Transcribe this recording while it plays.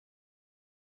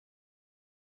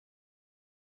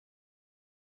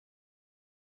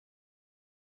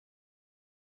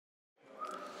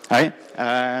Hi,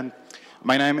 and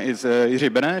my name is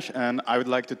Jiri, and I would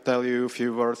like to tell you a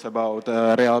few words about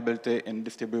reliability in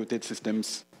distributed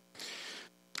systems.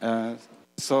 Past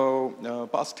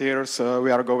years,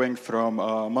 we are going from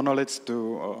monoliths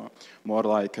to more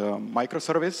like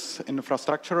microservice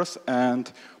infrastructures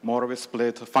and more we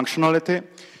split functionality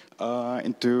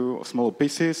into small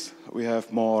pieces. We have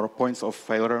more points of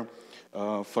failure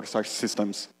for such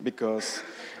systems because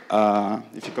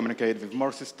if you communicate with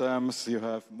more systems, you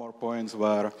have more points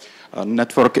where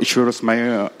network issues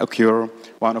may occur.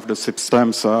 One of the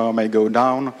systems may go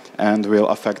down and will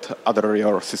affect other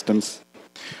your systems.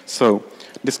 So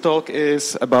this talk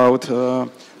is about a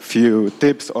few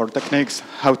tips or techniques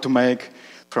how to make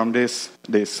from this.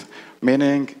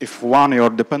 Meaning, if one your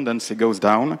dependency goes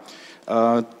down,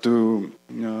 to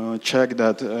check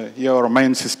that your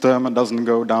main system doesn't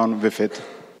go down with it.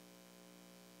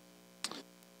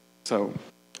 So,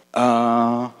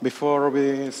 before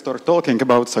we start talking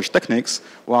about such techniques,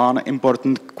 one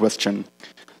important question.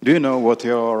 Do you know what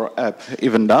your app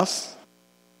even does?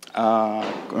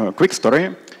 Quick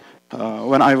story.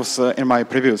 When I was in my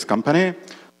previous company,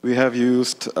 we have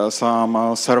used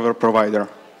some server provider.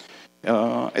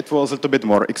 It was a little bit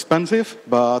more expensive,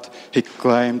 but he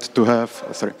claimed to have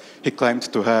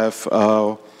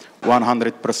 100%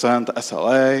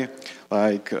 SLA,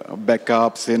 like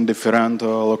backups in different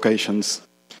locations.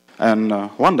 And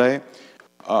one day,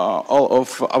 all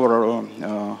of our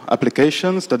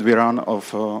applications that we run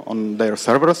on their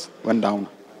servers went down.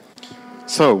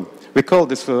 So we called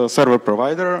this server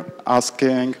provider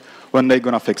asking when they're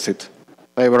gonna fix it.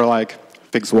 They were like,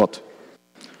 fix what?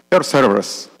 Your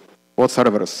servers. What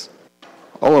servers?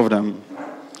 All of them.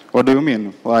 What do you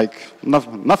mean? Like,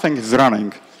 nothing is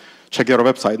running. Check your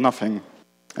website, nothing.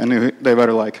 And they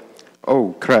were like,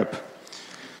 oh, crap.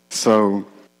 So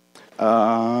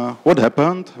what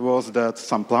happened was that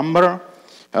some plumber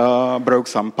broke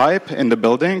some pipe in the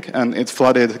building, and it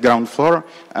flooded ground floor,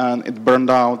 and it burned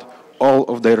out all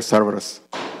of their servers.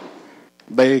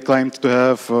 They claimed to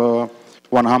have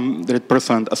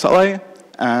 100% SLA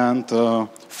and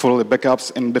fully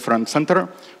backups in different center,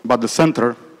 but the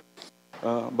center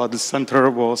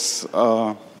was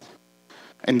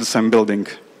in the same building.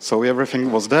 So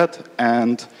everything was dead,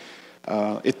 and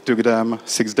it took them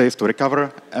 6 days to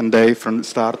recover, and they, from the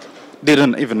start,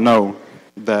 didn't even know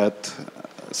that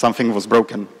something was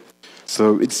broken.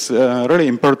 So it's really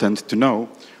important to know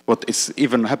what is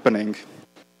even happening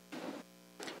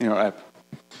in your app.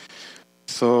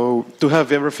 So to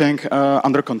have everything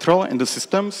under control in the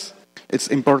systems, it's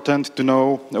important to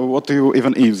know what you're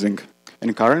even using.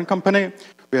 In current company,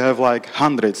 we have like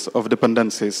hundreds of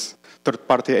dependencies,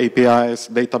 third-party APIs,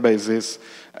 databases,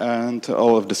 and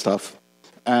all of the stuff.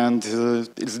 And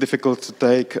it's difficult to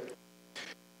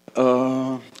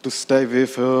stay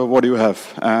with what you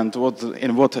have and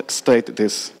in what state it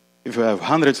is. If you have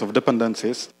hundreds of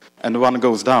dependencies and one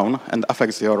goes down and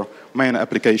affects your main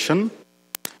application,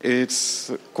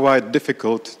 it's quite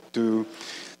difficult to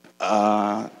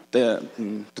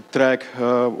track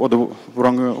what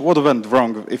went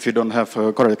wrong if you don't have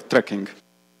correct tracking.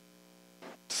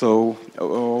 So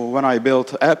when I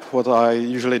build app, what I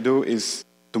usually do is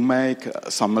to make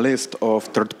some list of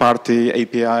third-party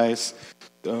APIs,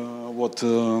 what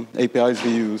APIs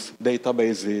we use,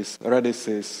 databases,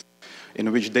 Redises,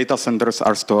 in which data centers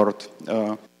are stored,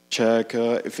 check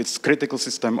if it's critical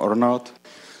system or not,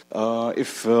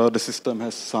 if the system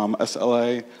has some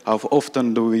SLA, how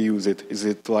often do we use it? Is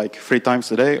it like 3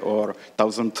 times a day or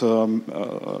thousands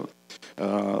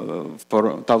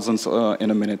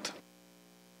in a minute?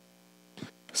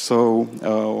 So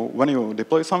when you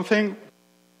deploy something,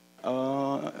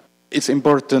 it's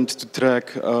important to track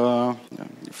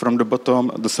from the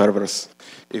bottom the servers.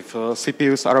 If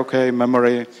CPUs are okay,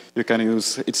 memory, you can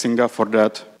use Itzinga for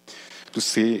that to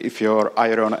see if your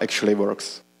iron actually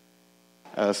works.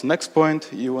 As next point,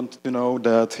 you want to know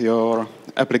that your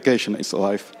application is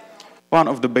alive. One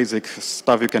of the basic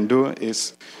stuff you can do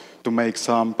is to make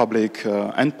some public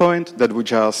endpoint that would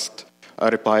just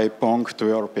reply pong to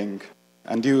your ping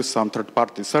and use some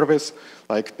third-party service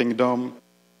like pingdom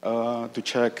to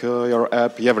check your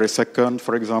app every second,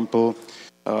 for example,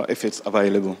 if it's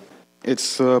available.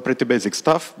 It's pretty basic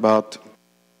stuff, but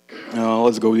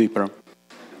let's go deeper.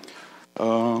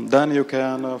 Then you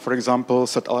can, for example,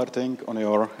 set alerting on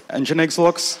your Nginx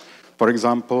logs, for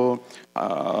example,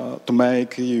 to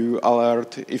make you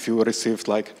alert if you received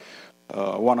like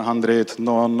 100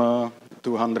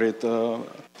 200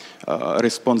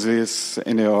 responses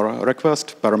in your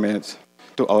request per minute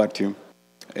to alert you.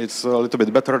 It's a little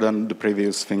bit better than the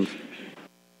previous thing.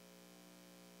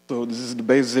 So this is the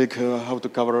basic how to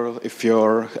cover if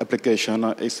your application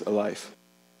is alive.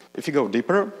 If you go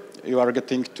deeper, you are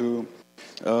getting to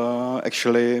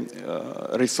actually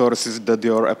resources that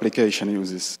your application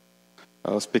uses.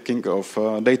 Speaking of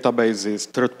databases,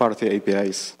 third-party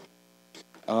APIs.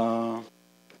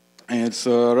 It's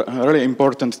really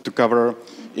important to cover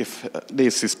if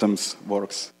these systems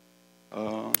works.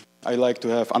 I like to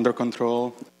have under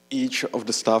control each of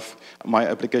the stuff my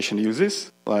application uses,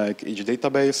 like each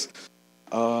database,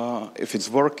 if it's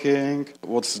working,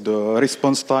 what's the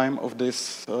response time of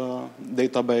this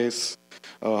database,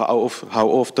 how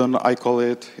often I call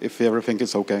it, if everything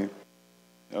is okay.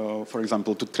 For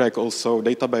example, to track also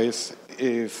database,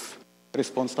 if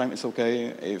response time is okay,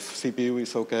 if CPU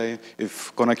is okay,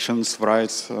 if connections,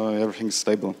 writes, everything is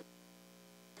stable.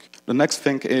 The next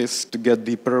thing is to get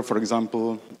deeper, for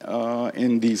example,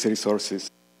 in these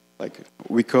resources. Like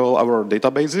we call our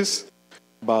databases,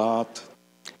 but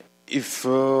if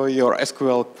your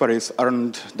SQL queries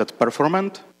aren't that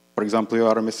performant, for example, you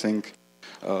are missing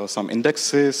some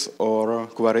indexes or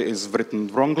query is written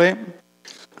wrongly,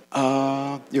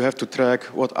 you have to track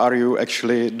what are you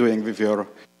actually doing with your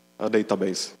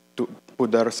database. To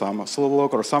put there some slow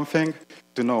log or something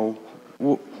to know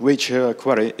which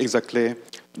query exactly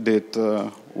did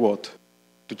what.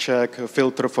 To check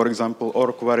filter, for example,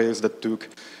 or queries that took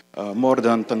more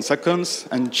than 10 seconds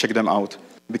and check them out.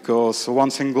 Because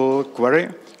one single query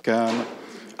can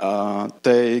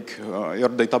take your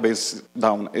database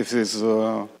down if it is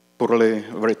poorly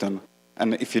written.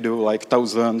 And if you do like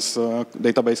thousands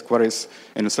database queries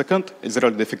in a second, it's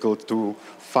really difficult to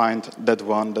find that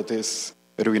one that is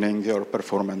ruining your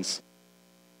performance.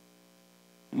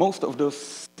 Most of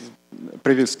those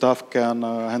previous stuff can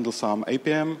handle some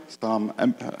APM, some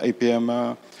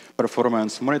APM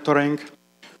performance monitoring,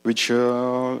 which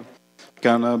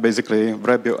can basically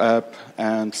wrap your app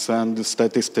and send the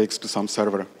statistics to some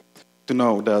server to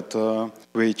know that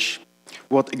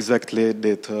what exactly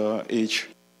did each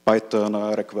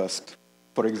Python request.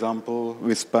 For example,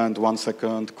 we spent 1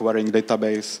 second querying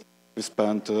database. We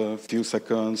spent a few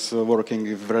seconds working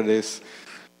with Redis.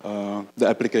 The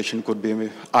application could be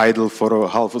idle for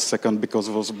half a second because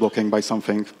it was blocking by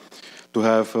something. To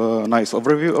have a nice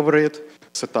overview over it,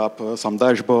 set up some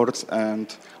dashboards and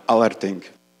alerting.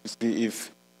 To see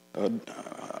if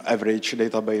average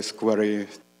database query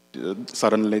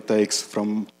suddenly takes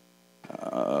from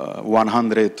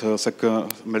 100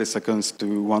 milliseconds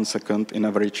to 1 second in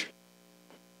average.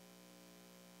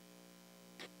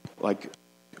 Like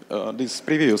this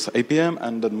previous APM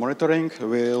and the monitoring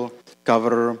will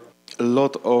cover a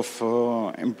lot of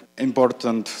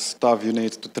important stuff you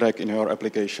need to track in your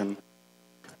application.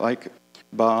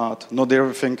 But not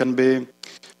everything can be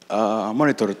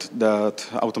monitored that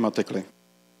automatically,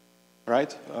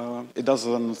 right? It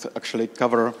doesn't actually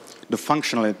cover the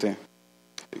functionality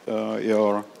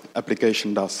your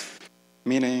application does.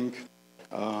 Meaning,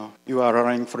 you are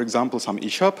running, for example, some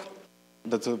eShop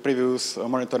that the previous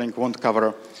monitoring won't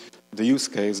cover the use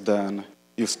case, then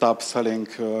you stop selling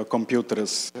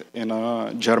computers in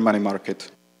a Germany market.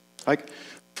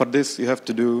 For this, you have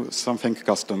to do something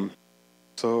custom.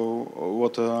 So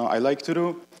what I like to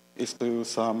do is to use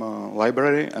some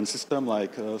library and system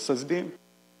like SSD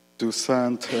to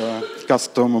send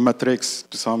custom metrics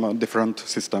to some different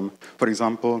system. For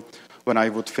example, when I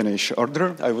would finish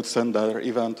order, I would send the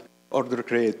event order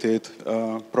created,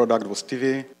 product was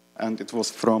TV, and it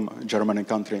was from Germany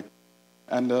country.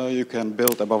 And you can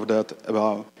build above that,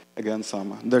 again,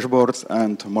 some dashboards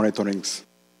and monitorings.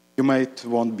 You might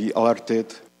won't be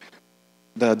alerted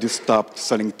that you stopped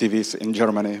selling TVs in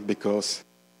Germany because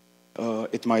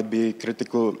it might be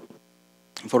critical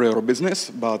for your business,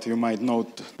 but you might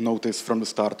not notice from the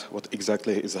start what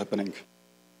exactly is happening.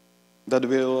 That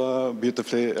will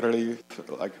beautifully relieve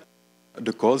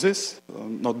the causes,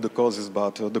 not the causes,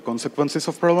 but the consequences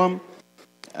of problem.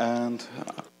 And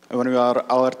when you are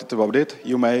alerted about it,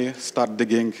 you may start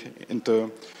digging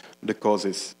into the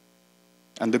causes.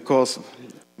 And the cause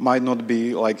might not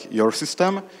be like your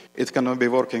system. It cannot be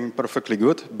working perfectly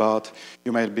good, but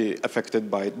you might be affected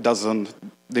by a dozen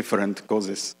different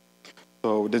causes.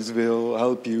 So this will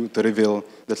help you to reveal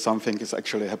that something is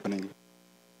actually happening.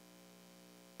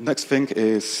 Next thing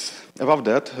is, above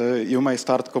that, you may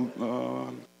start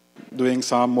doing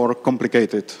some more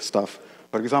complicated stuff.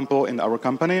 For example, in our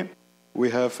company, we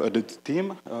have a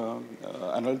team,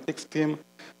 analytics team,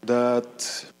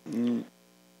 that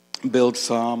builds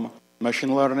some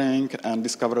machine learning and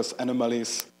discovers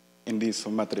anomalies in these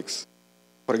metrics.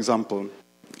 For example,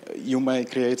 you may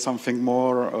create something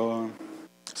more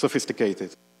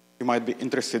sophisticated. You might be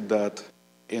interested that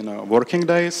in working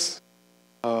days,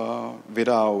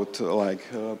 without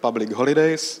public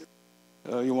holidays.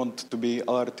 You want to be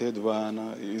alerted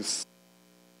when you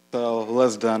sell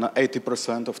less than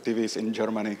 80% of TVs in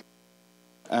Germany.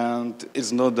 And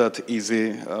it's not that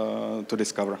easy to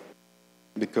discover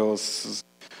because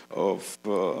of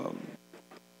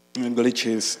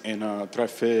glitches in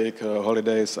traffic,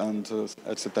 holidays, and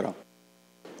etc.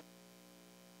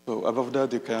 So above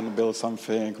that, you can build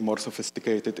something more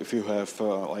sophisticated if you have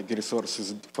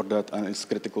resources for that and it's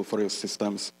critical for your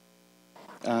systems.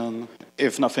 And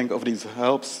if nothing of these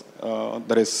helps,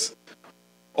 there is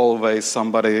always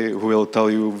somebody who will tell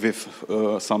you with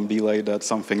some delay that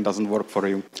something doesn't work for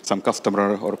you, some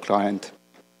customer or client.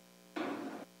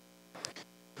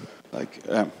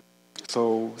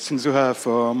 So since you have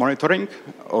monitoring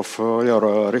of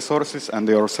your resources and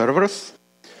your servers,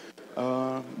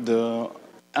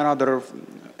 another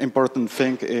important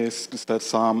thing is to set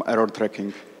some error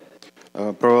tracking.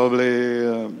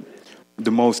 Probably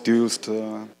the most used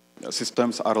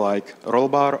systems are like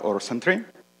Rollbar or Sentry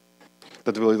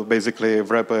that will basically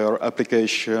wrap your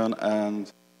application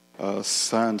and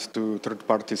send to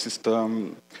third-party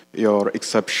system your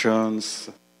exceptions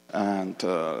and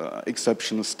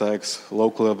exception stacks,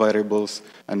 local variables,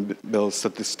 and build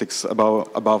statistics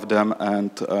above them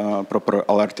and proper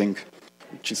alerting,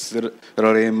 which is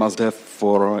really must-have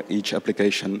for each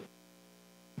application.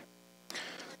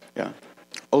 Yeah.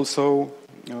 Also,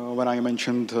 when I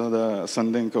mentioned the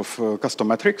sending of custom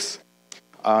metrics,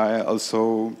 I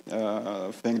also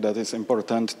think that it's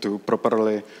important to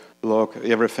properly log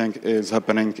everything is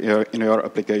happening in your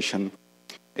application.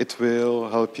 It will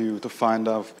help you to find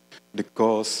out the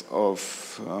cause of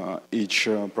each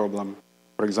problem.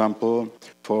 For example,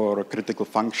 for critical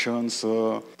functions,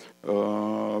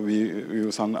 we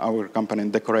use on our company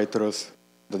decorators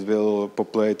that will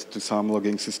populate to some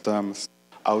logging systems,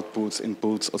 outputs,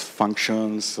 inputs of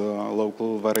functions,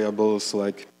 local variables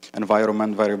like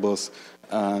environment variables.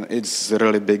 And it's a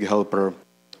really big helper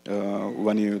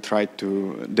when you try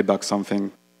to debug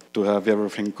something to have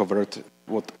everything covered,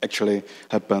 what actually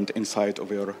happened inside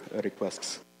of your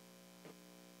requests.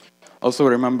 Also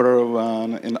remember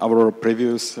when in our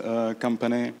previous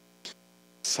company,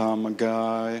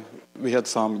 we had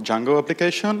some Django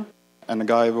application, and a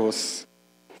guy was,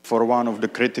 for one of the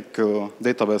critical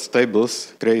database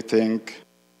tables, creating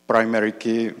primary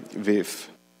key with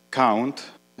count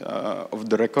of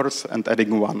the records and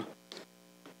adding one,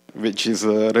 which is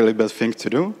a really bad thing to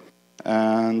do.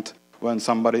 And when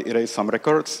somebody erased some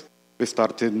records, we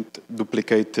started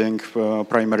duplicating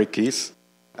primary keys,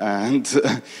 and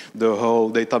the whole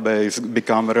database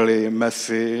became really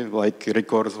messy, like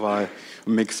records were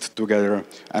mixed together,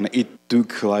 and it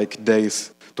took like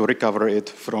days to recover it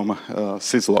from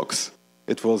syslogs.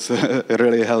 It was a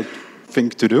really hard thing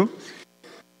to do,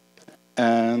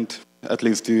 and at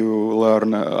least you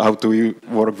learn how to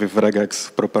work with regex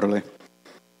properly.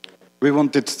 We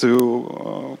wanted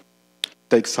to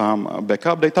take some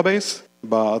backup database,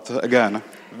 but again,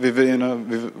 we've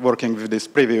been working with this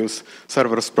previous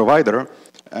servers provider,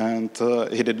 and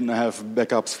he didn't have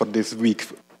backups for this week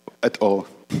at all.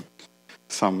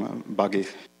 Some buggy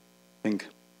thing.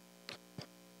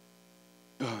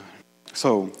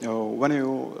 So when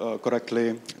you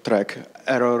correctly track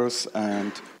errors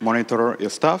and monitor your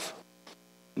stuff,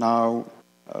 now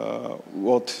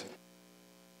what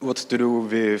to do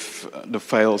with the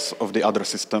fails of the other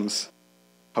systems?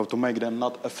 How to make them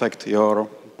not affect your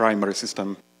primary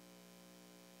system?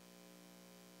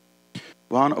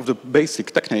 One of the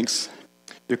basic techniques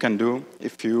you can do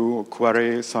if you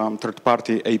query some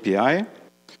third-party API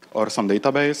or some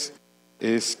database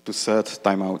is to set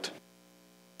timeout.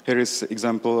 Here is an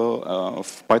example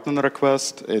of Python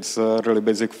request. It's a really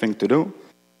basic thing to do.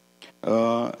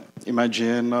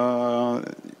 Imagine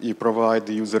you provide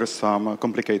the user some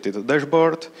complicated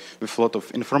dashboard with a lot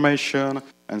of information,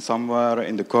 and somewhere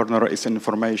in the corner is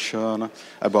information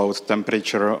about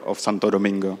temperature of Santo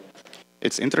Domingo.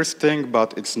 It's interesting,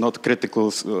 but it's not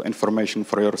critical information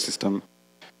for your system.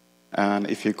 And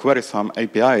if you query some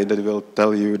API that will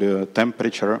tell you the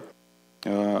temperature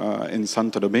in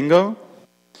Santo Domingo,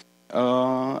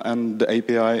 and the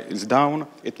API is down,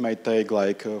 it may take,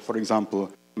 like, for example,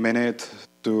 a minute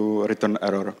to return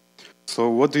error. So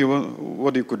what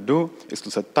you could do is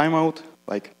to set timeout,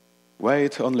 like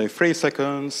wait only 3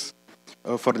 seconds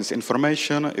for this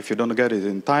information. If you don't get it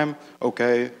in time,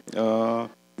 okay,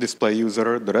 display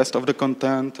user the rest of the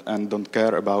content and don't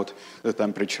care about the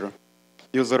temperature.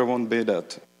 User won't be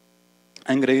that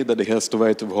angry that he has to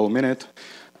wait a whole minute,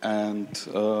 and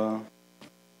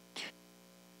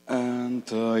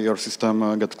your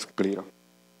system gets clear.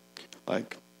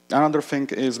 Like, Another thing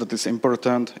is that is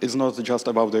important is not just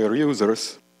about your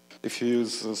users. If you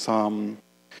use some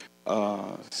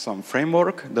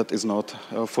framework that is not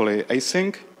fully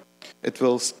async, it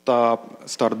will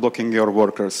start blocking your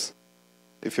workers.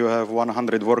 If you have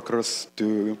 100 workers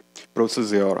to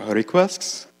process your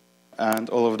requests, and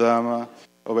all of them are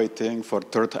waiting for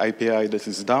third API that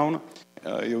is down,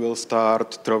 you will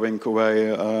start throwing away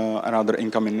another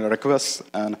incoming request,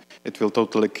 and it will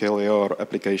totally kill your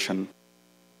application.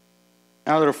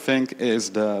 Another thing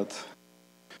is that,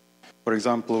 for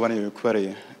example, when you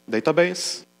query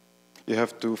database, you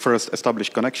have to first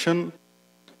establish connection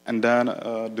and then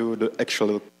do the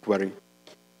actual query.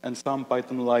 And some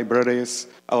Python libraries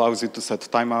allows you to set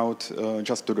timeout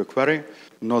just to the query,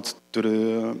 not to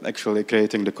the actually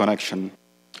creating the connection.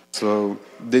 So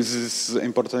this is an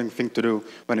important thing to do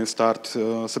when you start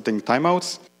setting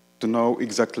timeouts, to know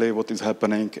exactly what is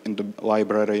happening in the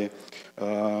library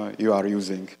you are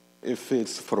using. If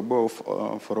it's for both,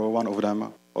 for one of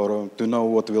them, or to know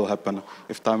what will happen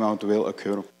if timeout will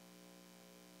occur.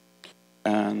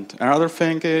 And another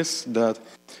thing is that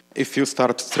if you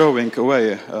start throwing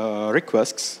away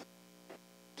requests,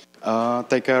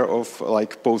 take care of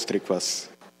like post requests.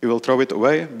 You will throw it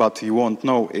away, but you won't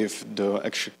know if the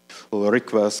actual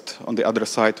request on the other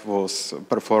side was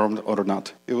performed or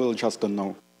not. You will just don't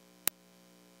know.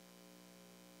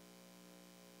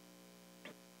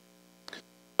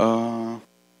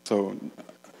 So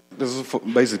this is a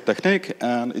basic technique,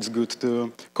 and it's good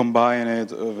to combine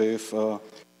it with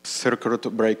circuit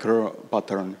breaker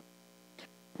pattern.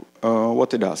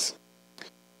 What it does.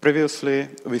 Previously,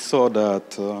 we saw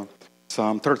that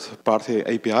some third-party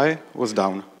API was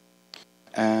down.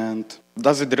 And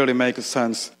does it really make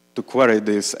sense to query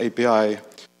this API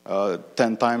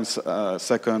 10 times a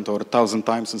second or 1,000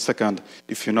 times a second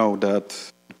if you know that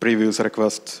the previous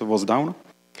request was down?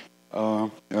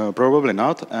 Probably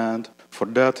not, and for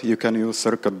that you can use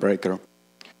circuit breaker.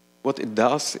 What it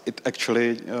does, it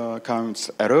actually counts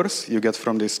errors you get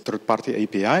from this third-party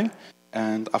API,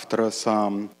 and after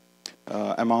some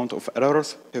amount of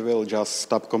errors, he will just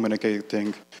stop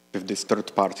communicating with this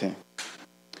third party.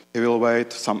 He will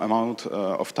wait some amount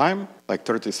of time, like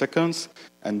 30 seconds,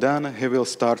 and then he will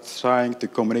start trying to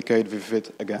communicate with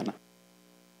it again.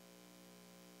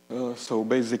 So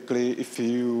basically, if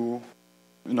you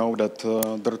know that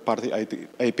third-party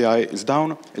API is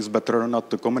down, it's better not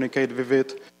to communicate with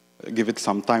it, give it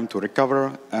some time to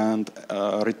recover, and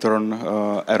return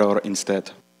error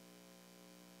instead.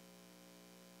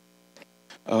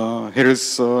 Here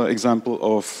is an example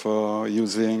of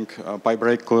using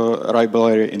PyBreak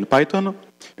library in Python.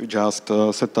 You just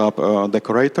set up a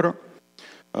decorator.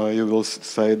 You will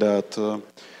say that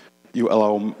you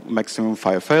allow maximum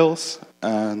 5 fails,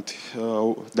 and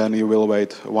then you will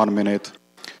wait 1 minute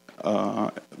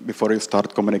before you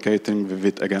start communicating with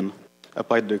it again.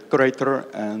 Apply the decorator,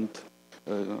 and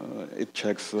it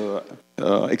checks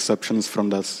exceptions from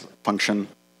this function.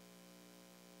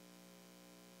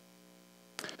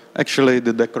 Actually,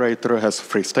 the decorator has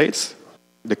 3 states.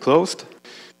 The closed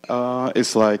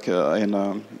is like in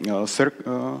a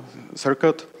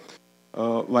circuit.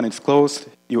 When it's closed,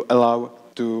 you allow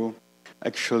to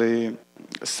actually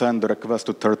send the request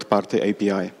to third-party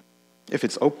API. If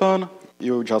it's open,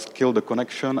 you just kill the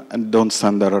connection and don't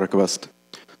send the request.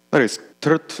 There is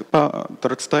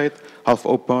third state, half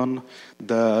open,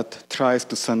 that tries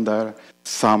to send there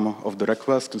some of the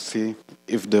requests to see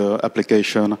if the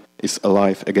application is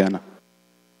alive again.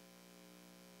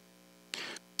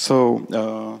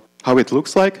 So how it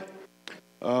looks like,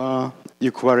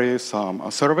 you query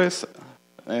some service,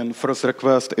 and first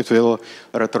request, it will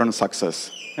return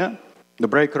success. Yeah? The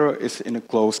breaker is in a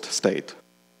closed state.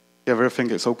 Everything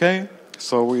is okay,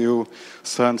 so you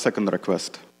send second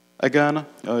request. Again,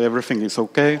 everything is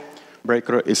okay,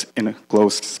 breaker is in a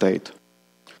closed state.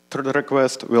 Third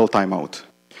request will time out.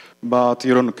 But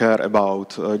you don't care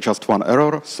about just one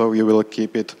error, so you will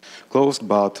keep it closed,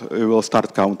 but you will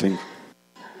start counting.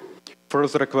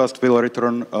 First request will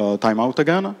return timeout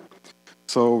again,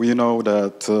 so you know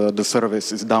that the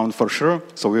service is down for sure,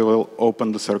 so we will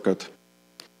open the circuit.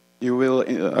 You will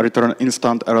return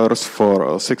instant errors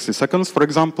for 60 seconds, for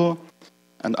example,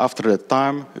 and after that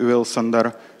time, you will send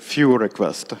there few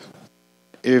requests.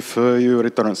 If you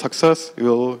return success, you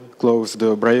will close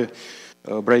the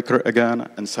breaker again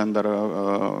and send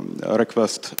a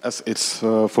request as it's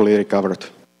fully recovered.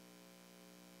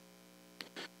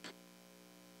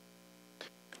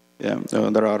 Yeah,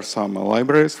 there are some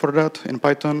libraries for that in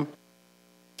Python,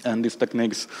 and these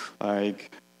techniques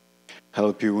like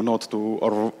help you not to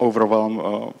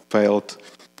overwhelm failed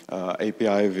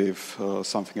API with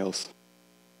something else.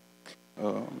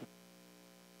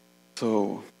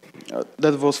 So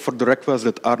that was for the requests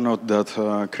that are not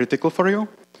that critical for you,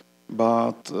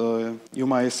 but you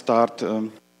might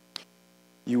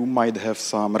have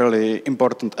some really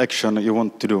important action you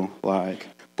want to do, like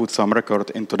put some record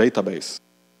into database.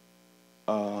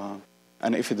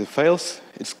 And if it fails,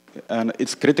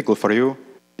 it's critical for you,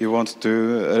 you want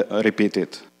to repeat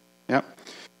it. Yeah.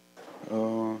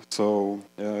 So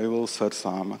you will set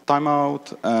some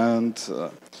timeout, and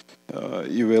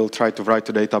you will try to write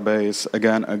the database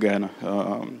again,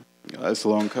 as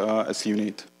long as you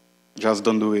need. Just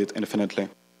don't do it infinitely.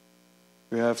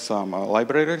 We have some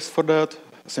libraries for that,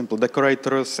 simple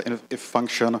decorators. If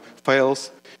function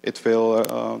fails, it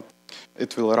will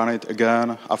run it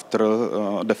again after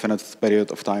a definite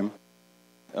period of time.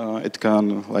 It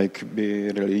can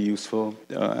be really useful,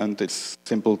 and it's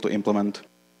simple to implement.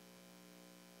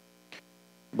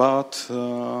 But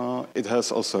it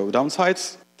has also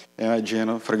downsides.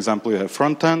 Imagine, for example, you have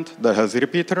front end that has a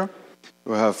repeater.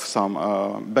 You have some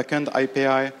backend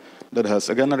API that has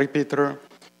again a repeater,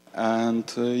 and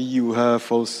you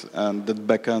have also the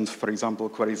backend, for example,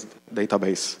 queries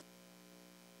database.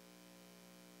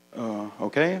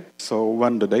 Okay, so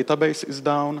when the database is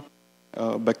down,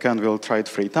 backend will try it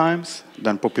 3 times,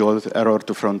 then populate error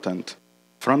to front end.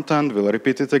 Front end will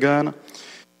repeat it again,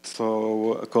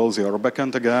 so calls your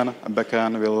backend again, and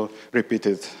backend will repeat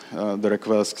it, the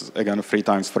request again 3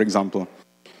 times, for example.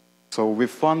 So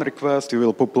with one request, you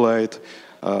will populate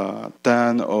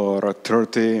 10 or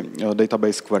 30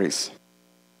 database queries.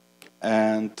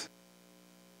 And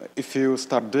if you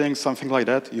start doing something like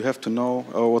that, you have to know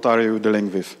what are you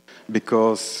dealing with,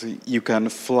 because you can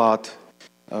flood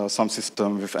some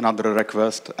system with another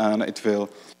request, and it will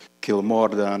kill more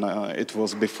than it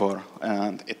was before,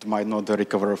 and it might not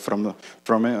recover from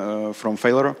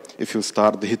failure if you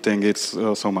start hitting it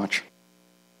so much.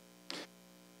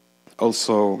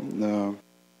 Also,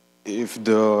 if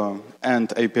the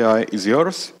end API is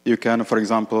yours, you can, for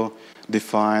example,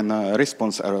 define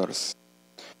response errors.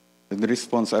 The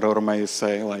response error may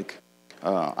say, like,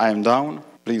 I am down,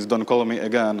 please don't call me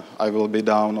again. I will be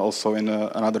down also in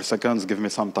another seconds, give me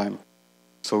some time.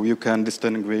 So you can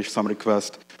distinguish some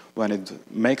request when it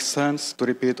makes sense to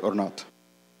repeat or not.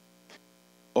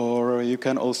 Or you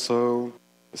can also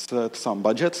set some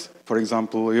budgets. For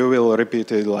example, you will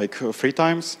repeat it like 3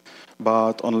 times,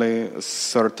 but only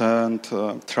certain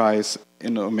tries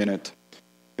in a minute.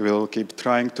 You will keep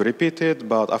trying to repeat it,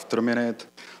 but after a minute,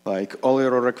 like all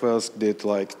your requests did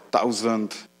like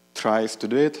 1,000 tries to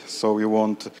do it, so you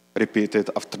won't repeat it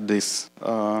after this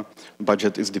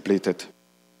budget is depleted.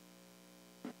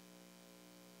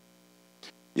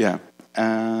 Yeah,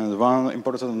 and one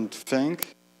important thing,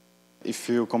 if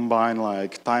you combine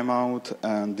like timeout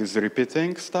and this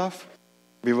repeating stuff,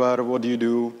 beware what you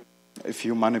do if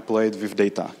you manipulate with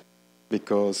data.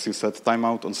 Because you set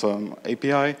timeout on some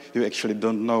API, you actually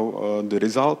don't know the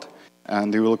result,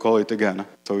 and you will call it again.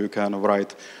 So you can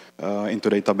write into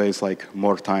database like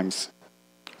more times.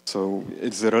 So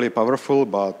it's really powerful,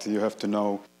 but you have to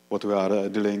know what we are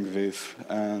dealing with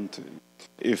and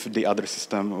if the other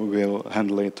system will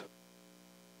handle it.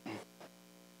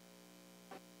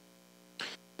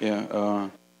 Yeah.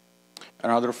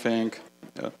 Another thing,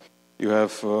 you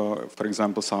have, for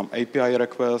example, some API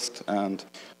request, and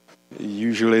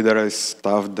usually there is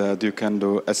stuff that you can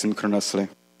do asynchronously.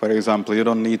 For example, you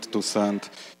don't need to send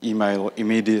email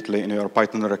immediately in your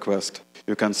Python request.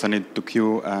 You can send it to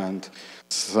queue and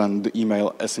send the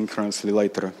email asynchronously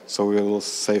later. So we will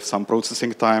save some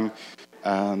processing time,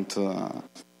 and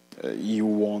you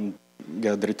won't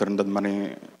get returned that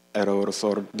many errors,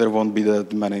 or there won't be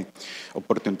that many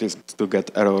opportunities to get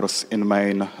errors in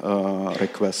main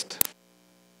request.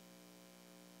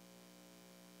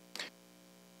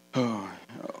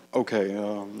 Okay,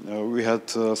 we had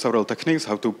several techniques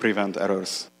how to prevent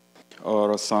errors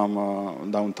or some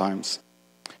downtimes,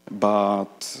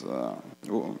 but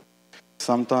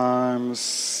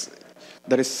sometimes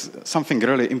there is something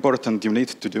really important you need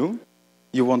to do.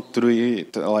 You want to do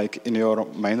it like in your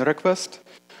main request,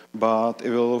 but it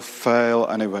will fail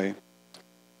anyway.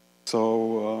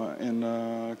 So in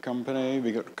a company,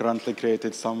 we currently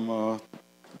created some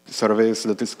service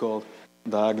that is called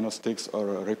diagnostics or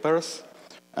repairs.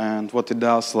 And what it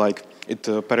does, like, it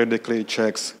periodically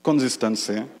checks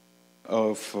consistency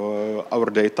of our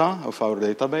data, of our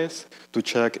database, to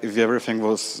check if everything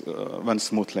went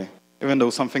smoothly. Even though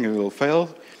something will fail,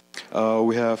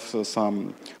 we have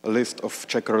some list of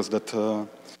checkers that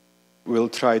will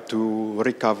try to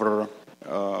recover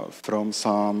from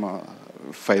some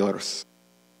failures.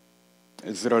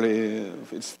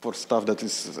 It's for stuff that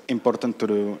is important to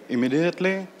do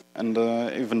immediately, And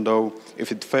even though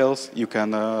if it fails, you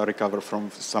can recover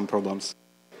from some problems.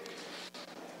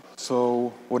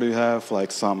 So what do you have?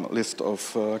 Like some list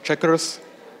of checkers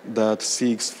that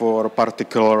seeks for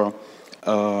particular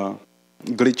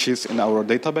glitches in our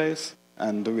database.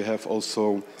 And we have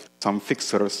also some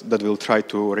fixers that will try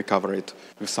to recover it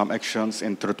with some actions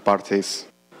in third parties.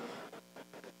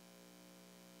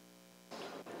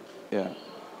 Yeah.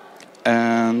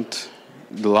 And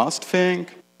the last thing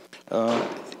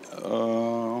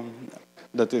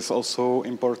that is also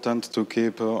important to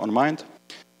keep on mind,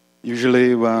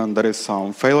 usually when there is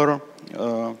some failure,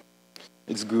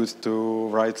 it's good to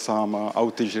write some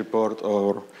outage report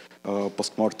or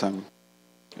postmortem.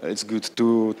 It's good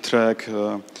to track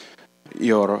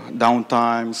your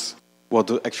downtimes, what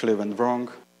actually went wrong,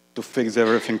 to fix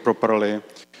everything properly,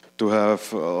 to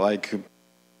have like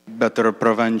better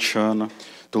prevention,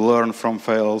 to learn from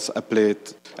fails,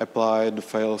 apply the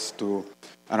fails to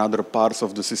another parts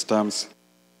of the systems.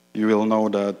 You will know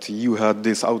that you had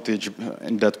this outage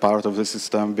in that part of the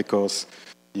system because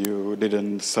you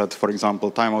didn't set, for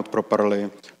example, timeout properly.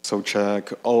 So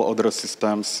check all other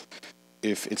systems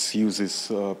if its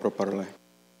uses properly.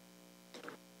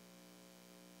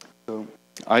 So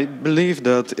I believe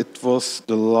that it was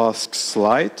the last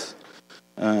slide,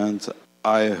 and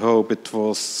I hope it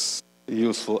was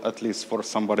useful at least for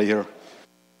somebody here.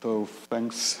 So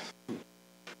thanks.